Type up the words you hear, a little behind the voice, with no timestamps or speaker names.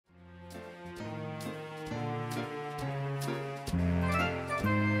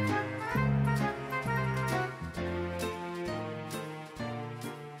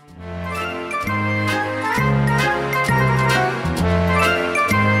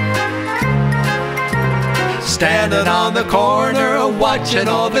standing on the corner, watching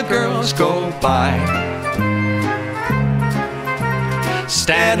all the girls go by.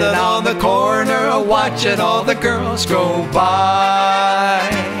 Standing on the corner, watching all the girls go by.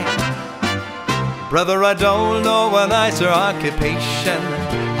 Brother, I don't know a nicer occupation,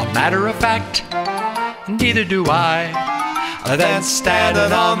 a matter of fact, neither do I, than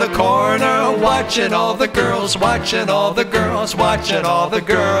standing on the corner, watching all the girls, watching all the girls, watching all the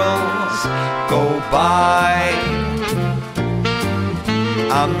girls go by.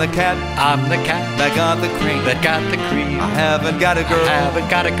 I'm the cat that got the cream, I haven't got a girl,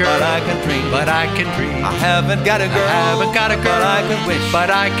 but I can dream, I haven't got a girl, but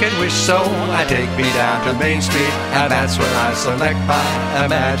I can wish, so I take me down to Main Street, and that's when I select my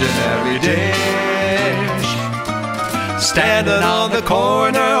imaginary dish. Standing on the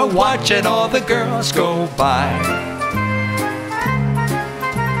corner, watching all the girls go by.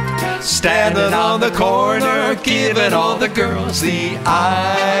 Standing on the corner, giving all the girls the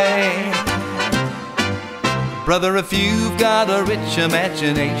eye. Brother, if you've got a rich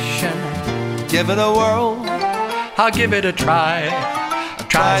imagination, give it a whirl, I'll give it a try.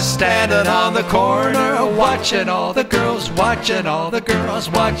 Try standing on the corner, watching all the girls, watching all the girls,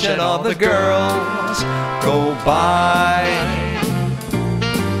 watching all the girls go by.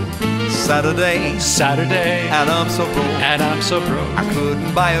 Saturday, and I'm so broke, I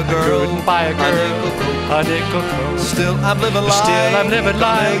couldn't buy a girl, a nickel coat. Still I'm living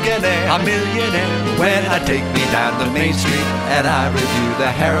like a millionaire when I take me down to Main Street and I review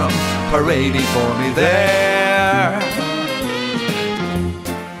the harem parading for me there.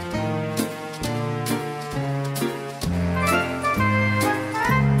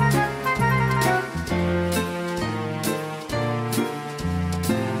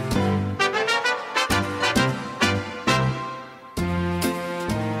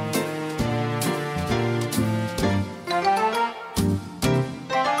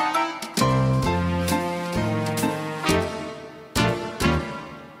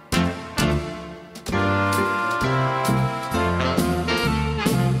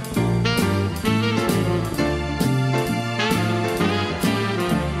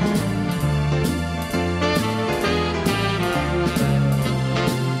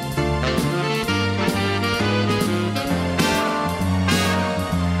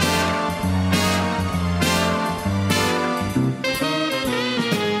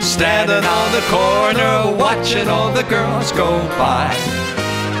 Standing on the corner, watching all the girls go by.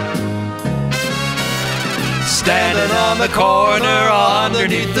 Standing on the corner,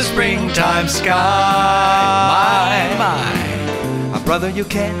 underneath the springtime sky. My brother, you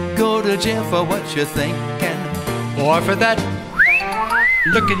can't go to jail for what you're thinking, or for that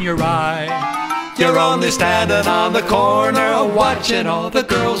look in your eye. You're only standing on the corner, watching all the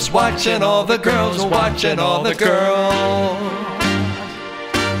girls, watching all the girls, watching all the girls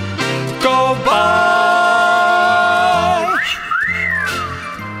go by.